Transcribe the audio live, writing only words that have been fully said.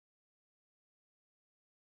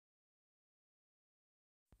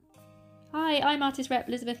Hi, I'm artist rep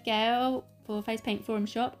Elizabeth Gale for Face Paint Forum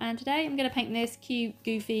Shop, and today I'm going to paint this cute,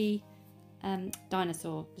 goofy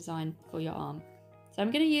dinosaur design for your arm. So I'm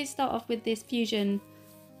going to start off with this Fusion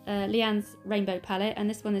Leanne's Rainbow palette, and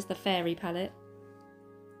this one is the Fairy palette.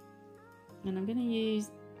 And I'm going to use,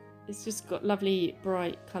 it's just got lovely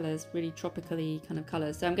bright colours, really tropically kind of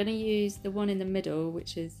colours. So I'm going to use the one in the middle,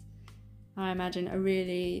 which is, I imagine, a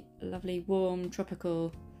really lovely warm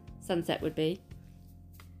tropical sunset would be.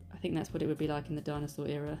 I think that's what it would be like in the dinosaur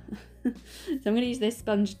era. So I'm going to use this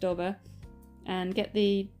sponge dauber and get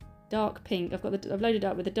the dark pink. I've loaded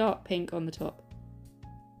up with the dark pink on the top.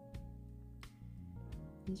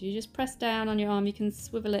 And so you just press down on your arm. You can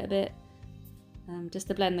swivel it a bit just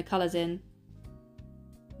to blend the colours in.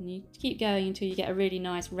 And you keep going until you get a really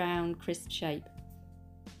nice round crisp shape.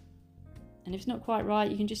 And if it's not quite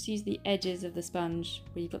right, you can just use the edges of the sponge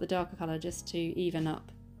where you've got the darker colour just to even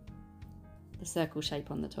up the circle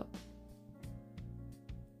shape on the top.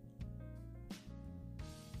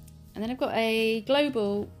 And then I've got a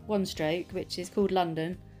global one stroke which is called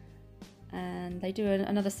London, and they do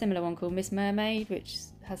another similar one called Miss Mermaid, which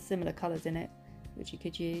has similar colours in it which you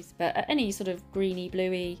could use, but any sort of greeny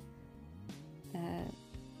bluey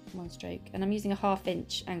one stroke. And I'm using a 1/2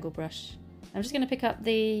 inch angle brush. I'm just going to pick up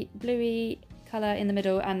the bluey colour in the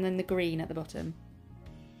middle and then the green at the bottom.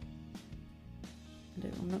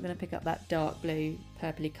 I'm not going to pick up that dark blue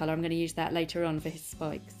purpley colour, I'm going to use that later on for his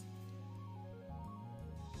spikes.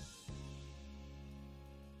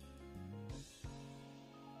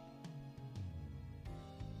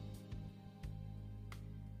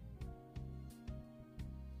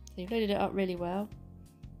 So you've loaded it up really well,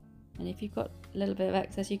 and if you've got a little bit of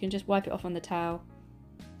excess you can just wipe it off on the towel,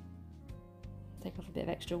 take off a bit of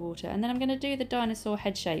extra water, and then I'm going to do the dinosaur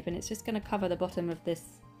head shape, and it's just going to cover the bottom of this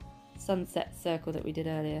sunset circle that we did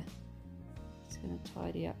earlier. Just going to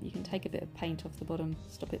tidy up. You can take a bit of paint off the bottom,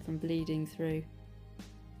 stop it from bleeding through.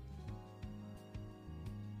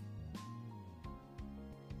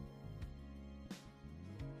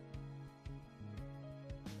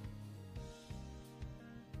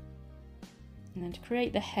 And then to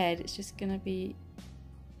create the head, it's just going to be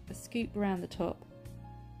a scoop around the top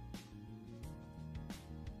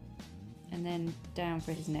and then down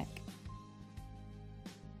for his neck.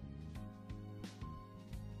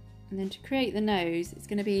 And then to create the nose, it's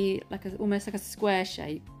going to be like almost like a square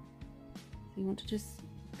shape. So you want to just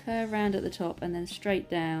curve around at the top and then straight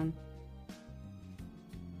down,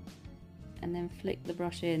 and then flick the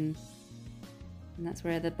brush in, and that's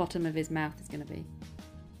where the bottom of his mouth is going to be.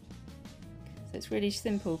 So it's really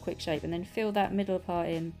simple, quick shape, and then fill that middle part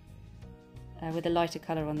in with a lighter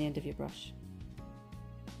colour on the end of your brush.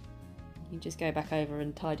 You can just go back over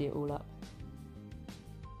and tidy it all up.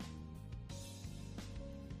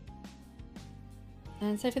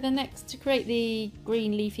 And so for the next, to create the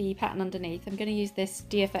green leafy pattern underneath, I'm going to use this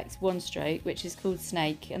DFX one stroke, which is called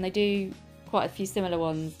Snake, and they do quite a few similar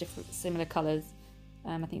ones, different similar colours.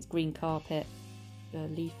 I think it's green carpet,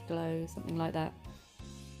 leaf glow, something like that.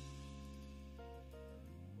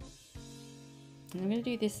 And I'm going to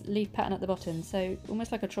do this leaf pattern at the bottom, so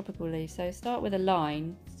almost like a tropical leaf. So start with a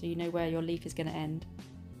line so you know where your leaf is going to end.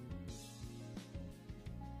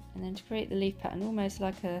 And then to create the leaf pattern, almost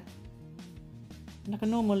like a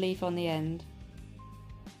normal leaf on the end.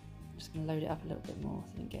 I'm just going to load it up a little bit more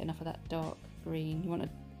so you can get enough of that dark green. You want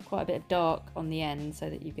quite a bit of dark on the end so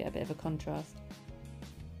that you get a bit of a contrast.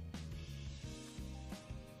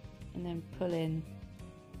 And then pull in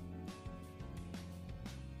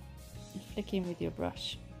and flick in with your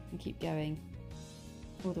brush and keep going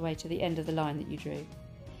all the way to the end of the line that you drew.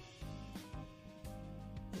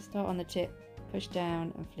 So start on the tip, push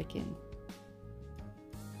down and flick in.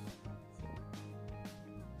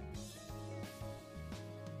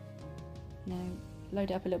 Now load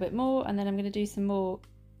it up a little bit more, and then I'm going to do some more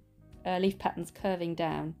leaf patterns curving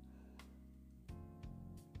down,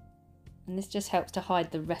 and this just helps to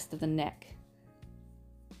hide the rest of the neck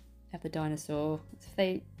of the dinosaur.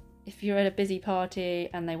 If you're at a busy party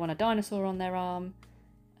and they want a dinosaur on their arm,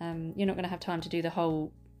 you're not going to have time to do the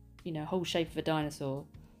whole shape of a dinosaur.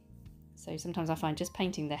 So sometimes I find just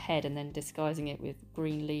painting the head and then disguising it with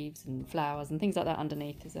green leaves and flowers and things like that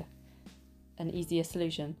underneath is an easier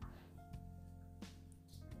solution.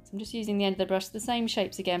 I'm just using the end of the brush, the same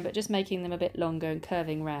shapes again, but just making them a bit longer and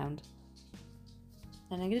curving round.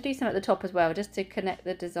 And I'm going to do some at the top as well, just to connect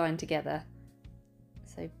the design together.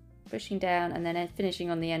 So pushing down and then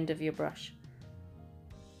finishing on the end of your brush.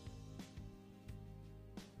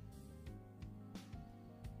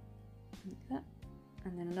 Like that.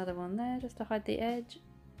 And then another one there, just to hide the edge.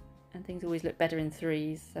 And things always look better in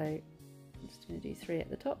threes, so I'm just going to do 3 at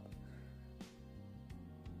the top.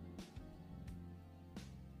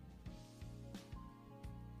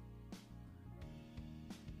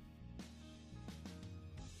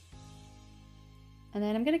 And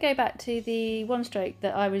then I'm going to go back to the one stroke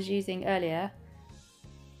that I was using earlier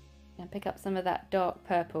and pick up some of that dark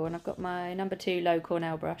purple, and I've got my number 2 low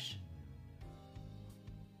Cornell brush.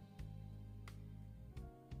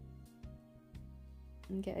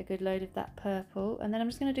 And get a good load of that purple, and then I'm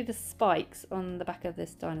just going to do the spikes on the back of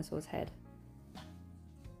this dinosaur's head.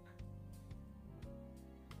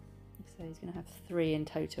 So he's going to have 3 in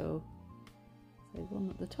total. So 1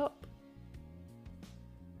 at the top.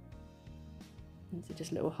 And so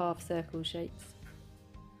just little half circle shapes,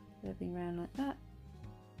 curving around like that.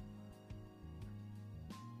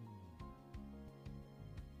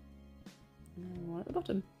 And 1 at the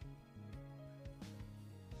bottom.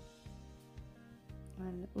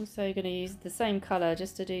 I'm also going to use the same colour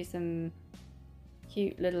just to do some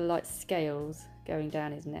cute little like scales going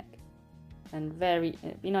down his neck. And vary,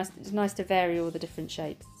 it'd be nice, it's nice to vary all the different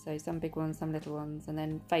shapes. So some big ones, some little ones, and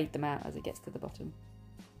then fade them out as it gets to the bottom.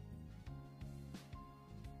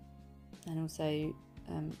 And also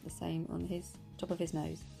the same on his top of his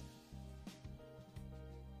nose.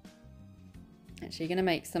 Actually, going to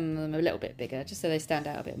make some of them a little bit bigger, just so they stand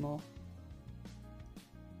out a bit more.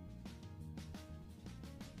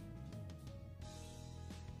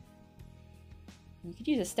 You could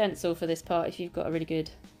use a stencil for this part if you've got a really good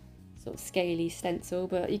sort of scaly stencil,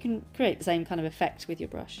 but you can create the same kind of effect with your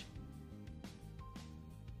brush.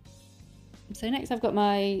 So next I've got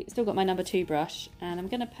still got my number 2 brush, and I'm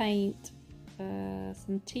going to paint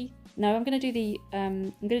some teeth. No, I'm going to do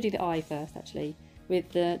the eye first actually with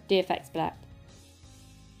the DFX black.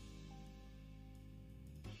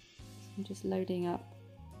 I'm just loading up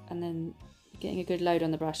and then getting a good load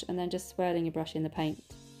on the brush, and then just swirling your brush in the paint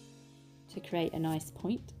to create a nice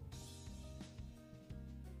point.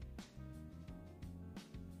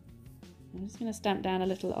 I'm just going to stamp down a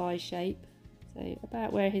little eye shape, so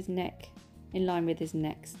about where his neck, in line with his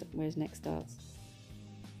neck, where his neck starts.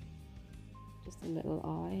 Just a little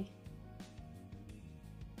eye,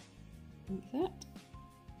 like that.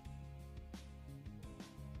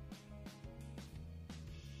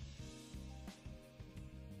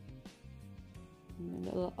 And a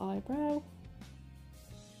little eyebrow,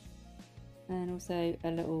 and also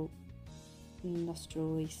a little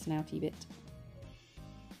nostril-y, snouty bit.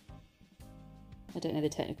 I don't know the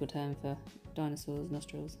technical term for dinosaurs'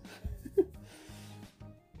 nostrils.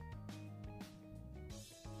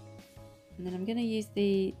 And then I'm going to use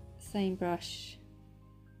the same brush,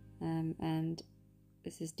 and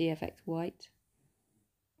this is DFX white.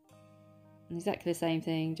 And exactly the same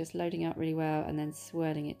thing, just loading up really well and then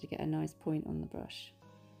swirling it to get a nice point on the brush.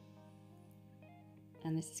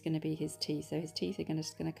 And this is going to be his teeth, so his teeth are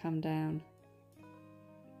just going to come down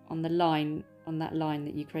on the line, on that line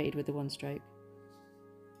that you created with the one stroke.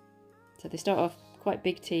 So they start off quite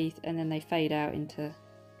big teeth and then they fade out into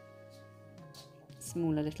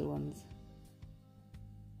smaller little ones.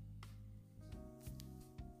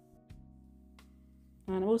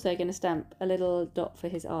 And I'm also going to stamp a little dot for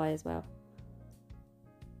his eye as well.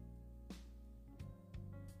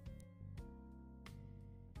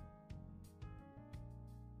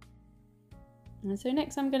 And so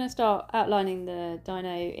next I'm going to start outlining the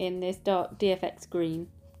dino in this dark DFX green.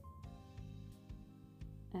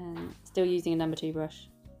 And still using a number 2 brush.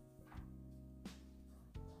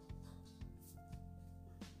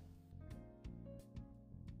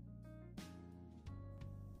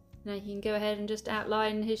 Now you can go ahead and just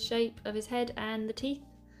outline his shape of his head and the teeth.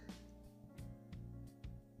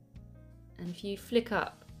 And if you flick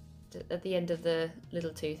up at the end of the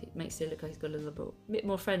little tooth, it makes it look like he's got a little bit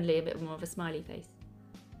more friendly, a bit more of a smiley face.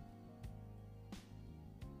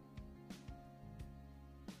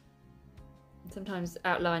 And sometimes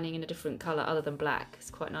outlining in a different colour other than black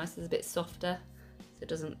is quite nice. It's a bit softer,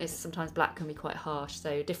 so sometimes black can be quite harsh,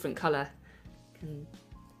 so different colour can,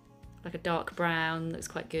 like a dark brown looks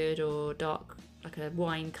quite good, or dark, like a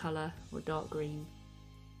wine colour, or dark green.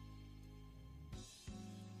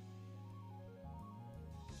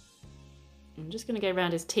 I'm just going to go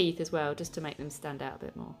around his teeth as well, just to make them stand out a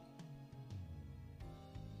bit more.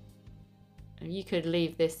 And you could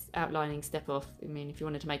leave this outlining step off, I mean, if you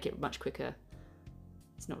wanted to make it much quicker.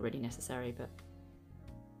 It's not really necessary, but...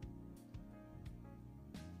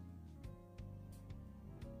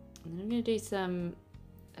 And then I'm going to do some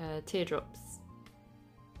teardrops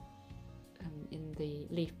in the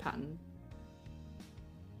leaf pattern.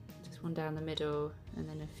 Just one down the middle, and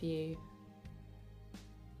then a few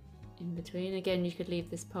in between. Again, you could leave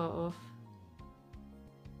this part off.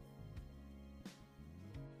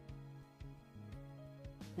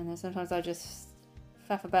 And then sometimes I just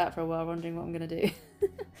faff about for a while wondering what I'm going to do.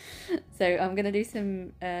 So I'm going to do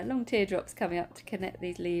some long teardrops coming up to connect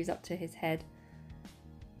these leaves up to his head.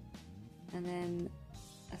 And then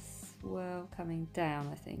a swirl coming down,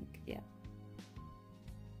 I think. Yeah.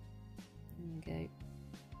 There we go.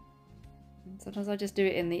 And sometimes I just do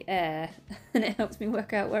it in the air and it helps me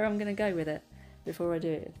work out where I'm going to go with it before I do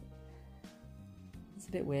it. It's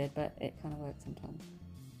a bit weird, but it kind of works sometimes.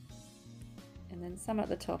 And then some at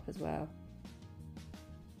the top as well.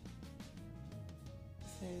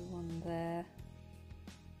 So one there.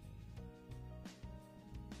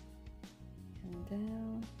 Coming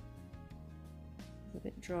down. It's a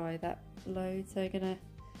bit dry, that load, so I'm going to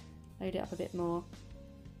load it up a bit more.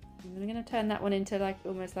 And then I'm going to turn that one into like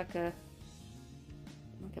almost like a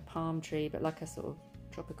palm tree, but like a sort of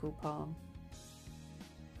tropical palm.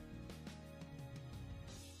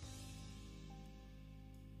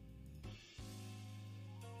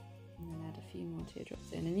 And then add a few more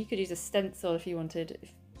teardrops in. And you could use a stencil if you wanted.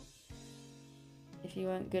 If you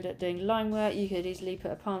weren't good at doing line work, you could easily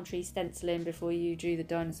put a palm tree stencil in before you drew the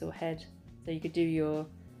dinosaur head. So you could do your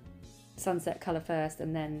sunset colour first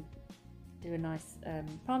and then do a nice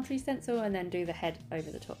palm tree stencil and then do the head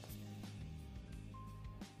over the top.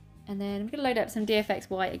 And then I'm going to load up some DFX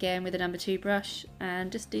white again with a number 2 brush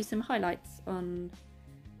and just do some highlights on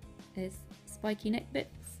his spiky neck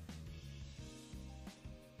bits.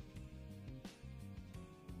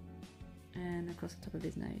 And across the top of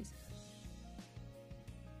his nose.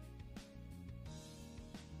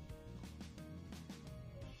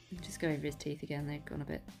 And just go over his teeth again, they've gone a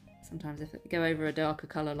bit, sometimes if they go over a darker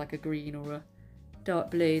colour like a green or a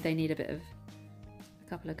dark blue, they need a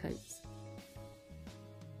couple of coats.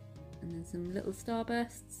 And then some little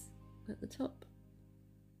starbursts at the top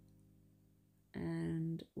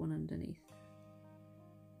and one underneath.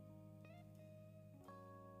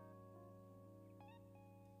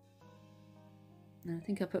 And I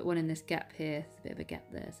think I put one in this gap here, there's a bit of a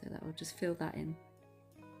gap there, so that will just fill that in.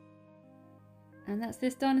 And that's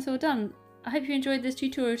this dinosaur done. I hope you enjoyed this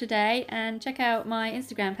tutorial today, and check out my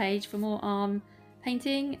Instagram page for more arm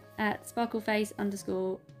painting at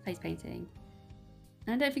sparkleface_face painting.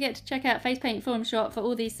 And don't forget to check out Face Paint Forum Shop for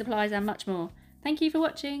all these supplies and much more. Thank you for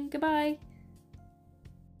watching. Goodbye.